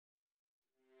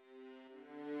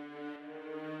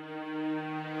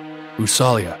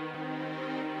Usalia.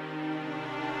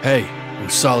 Hey,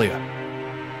 Usalia.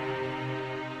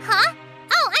 Huh?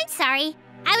 Oh, I'm sorry.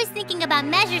 I was thinking about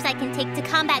measures I can take to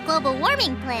combat global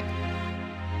warming, Blip.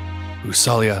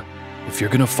 Usalia, if you're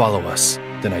gonna follow us,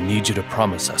 then I need you to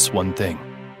promise us one thing.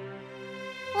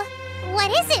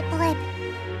 What is it, Blip?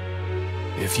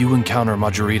 If you encounter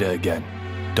Margarita again,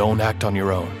 don't act on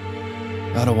your own.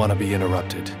 I don't want to be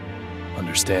interrupted.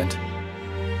 Understand?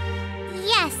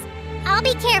 Yes, I'll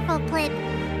be careful, Blip.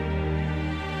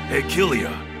 Hey,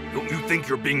 Kilia, don't you think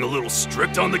you're being a little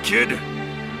strict on the kid?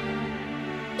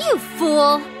 You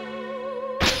fool!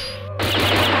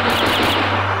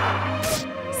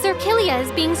 Sir Kilia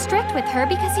is being strict with her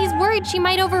because he's worried she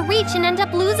might overreach and end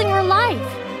up losing her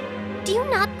life. Do you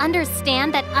not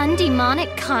understand that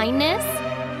undemonic kindness?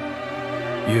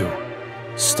 You,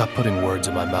 stop putting words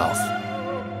in my mouth.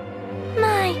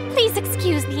 My, please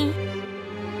excuse me.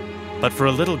 But for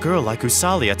a little girl like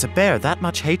Usalia to bear that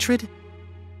much hatred?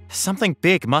 Something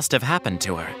big must have happened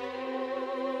to her.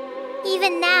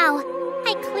 Even now,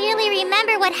 I clearly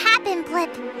remember what happened,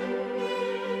 Blip.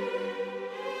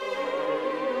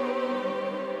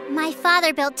 My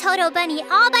father built Toto Bunny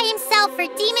all by himself for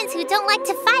demons who don't like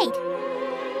to fight.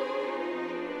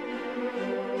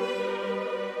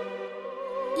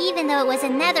 Even though it was a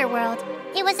netherworld,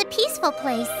 it was a peaceful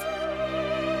place.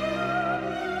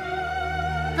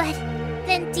 But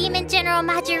then Demon General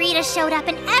Margarita showed up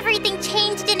and everything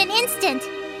changed in an instant.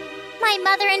 My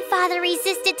mother and father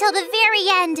resisted till the very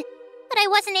end, but I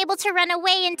wasn't able to run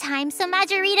away in time, so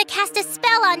Margarita cast a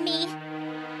spell on me.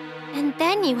 And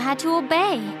then you had to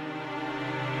obey.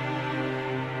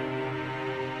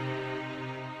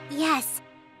 Yes,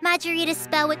 Margarita's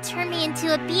spell would turn me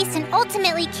into a beast and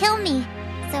ultimately kill me,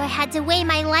 so I had to weigh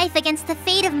my life against the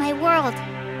fate of my world.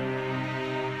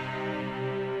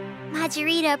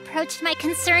 Margarita approached my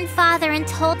concerned father and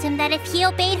told him that if he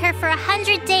obeyed her for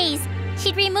 100 days,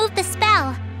 she'd remove the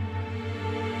spell.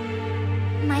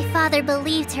 My father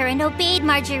believed her and obeyed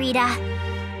Margarita.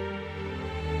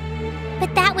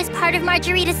 But that was part of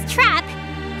Margarita's trap,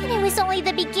 and it was only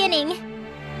the beginning.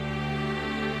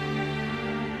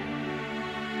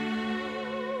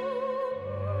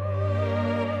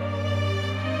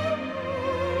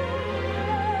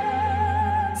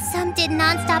 Some did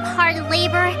non-stop hard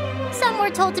labor, some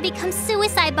were told to become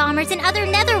suicide bombers in other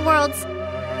netherworlds,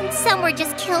 and some were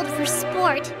just killed for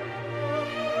sport.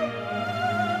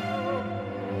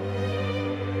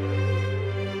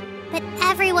 But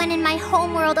everyone in my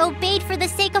homeworld obeyed for the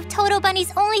sake of Toto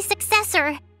Bunny's only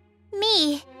successor,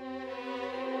 me.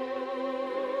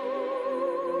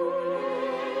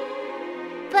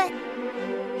 But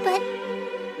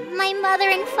my mother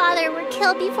and father were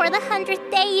killed before the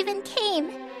 100th day even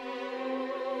came.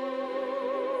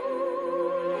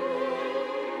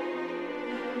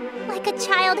 Like a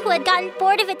child who had gotten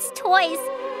bored of its toys,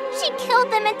 she killed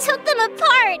them and took them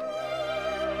apart.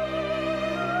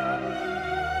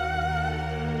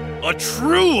 A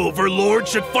true overlord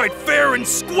should fight fair and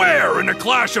square in a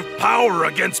clash of power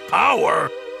against power.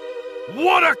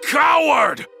 What a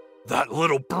coward! That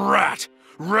little brat!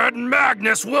 Red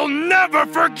Magnus will never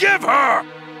forgive her!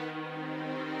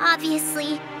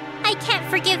 Obviously, I can't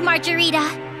forgive Margarita,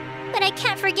 but I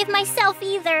can't forgive myself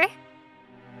either.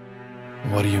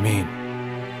 What do you mean?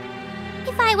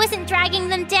 If I wasn't dragging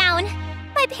them down,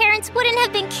 my parents wouldn't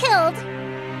have been killed.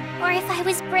 Or if I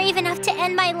was brave enough to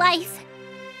end my life.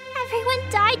 Everyone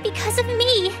died because of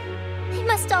me. They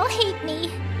must all hate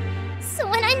me. So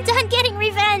when I'm done getting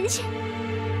revenge...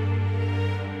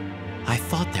 I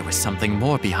thought there was something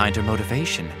more behind her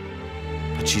motivation,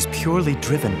 but she's purely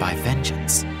driven by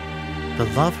vengeance.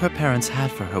 The love her parents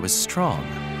had for her was strong,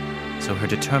 so her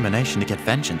determination to get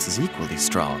vengeance is equally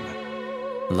strong.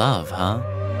 Love, huh?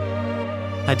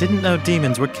 I didn't know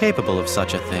demons were capable of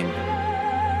such a thing.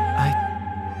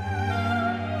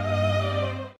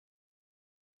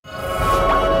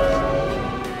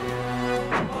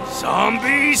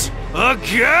 Zombies?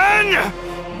 Again?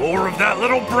 More of that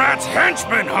little brat's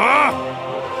henchmen, huh?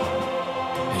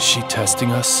 Is she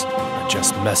testing us, or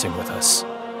just messing with us?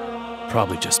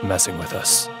 Probably just messing with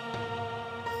us.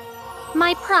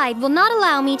 My pride will not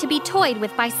allow me to be toyed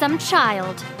with by some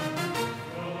child.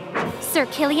 Sir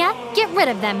Kilia, get rid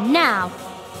of them now!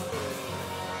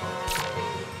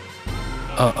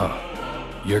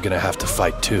 You're gonna have to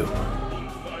fight too.